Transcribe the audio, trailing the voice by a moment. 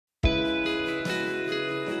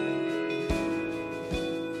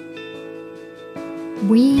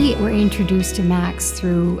We were introduced to Max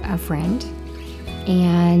through a friend,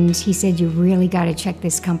 and he said, you really got to check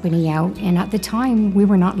this company out. And at the time, we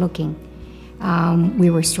were not looking. We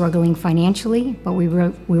were struggling financially, but we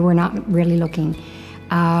were not really looking.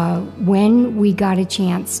 When we got a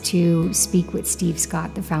chance to speak with Steve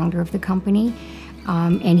Scott, the founder of the company,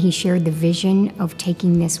 and he shared the vision of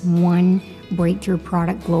taking this one breakthrough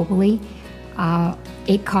product globally,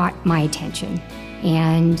 it caught my attention.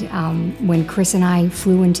 And when Chris and I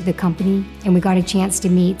flew into the company and we got a chance to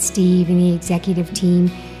meet Steve and the executive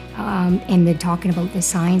team, and they're talking about the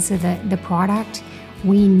science of the product,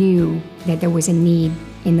 we knew that there was a need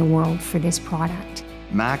in the world for this product.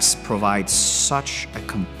 Max provides such a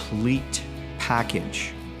complete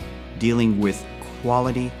package dealing with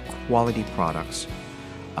quality products.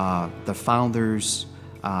 The founders,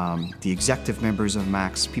 the executive members of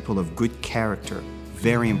Max, people of good character,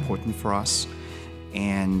 very important for us.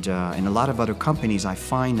 And in a lot of other companies, I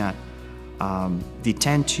find that they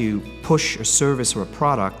tend to push a service or a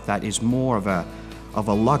product that is more of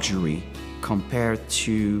a luxury compared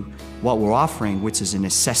to what we're offering, which is a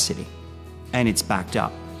necessity. And it's backed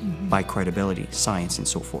up by credibility, science, and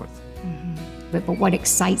so forth. But what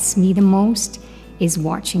excites me the most is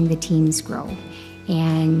watching the teams grow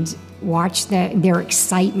and watch their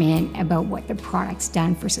excitement about what the product's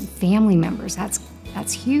done for some family members. That's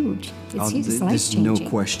huge. It's huge. It's life-changing. There's no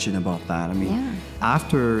question about that. I mean,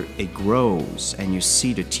 after it grows and you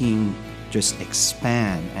see the team just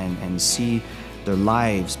expand and see their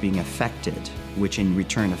lives being affected, which in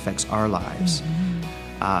return affects our lives,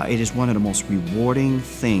 it is one of the most rewarding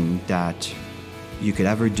things that you could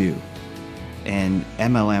ever do. And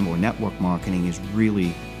MLM or network marketing is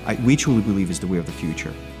really, we truly believe, is the way of the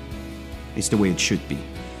future. It's the way it should be.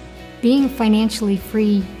 Being financially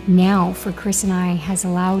free now for Chris and I has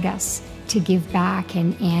allowed us to give back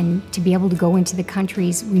and to be able to go into the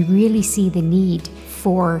countries. We really see the need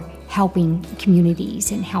for helping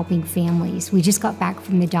communities and helping families. We just got back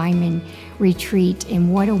from the Diamond Retreat,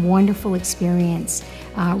 and what a wonderful experience,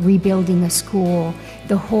 rebuilding a school,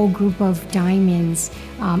 the whole group of Diamonds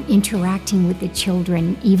interacting with the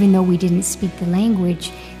children. Even though we didn't speak the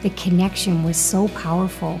language, the connection was so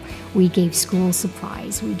powerful. We gave school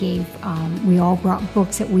supplies, we all brought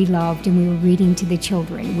books that we loved and we were reading to the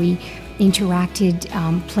children. We interacted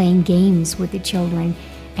playing games with the children,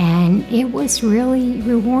 and it was really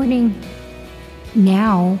rewarding.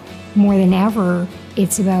 Now, more than ever,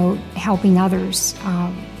 it's about helping others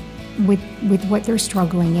with what they're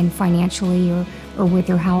struggling in financially or with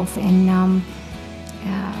their health, and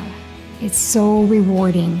it's so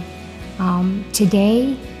rewarding.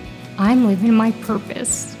 Today, I'm living my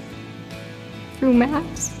purpose through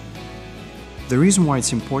Max. The reason why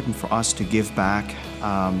it's important for us to give back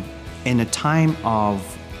in a time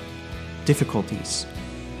of difficulties,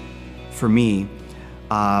 for me,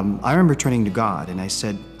 I remember turning to God and I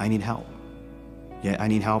said, I need help. Yeah, I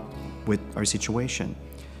need help with our situation.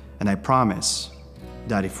 And I promise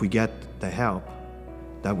that if we get the help,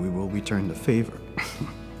 that we will return the favor.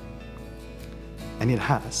 And it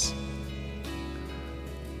has.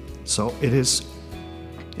 So it is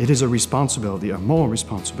a responsibility, a moral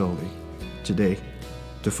responsibility today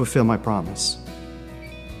to fulfill my promise.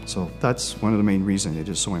 So that's one of the main reasons it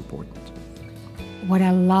is so important. What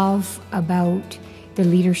I love about the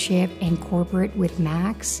leadership and corporate with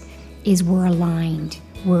Max is we're aligned.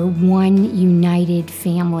 We're one united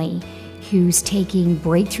family who's taking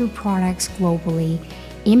breakthrough products globally,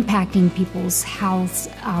 impacting people's health,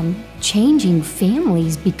 changing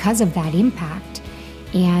families because of that impact.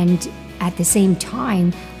 And at the same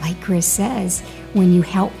time, like Chris says, when you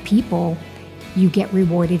help people, you get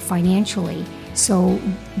rewarded financially. So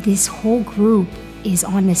this whole group is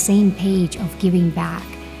on the same page of giving back.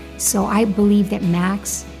 So I believe that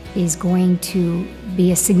Max is going to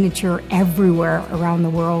be a signature everywhere around the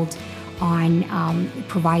world on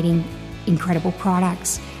providing incredible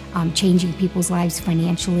products, changing people's lives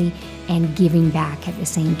financially, and giving back at the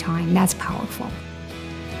same time. That's powerful.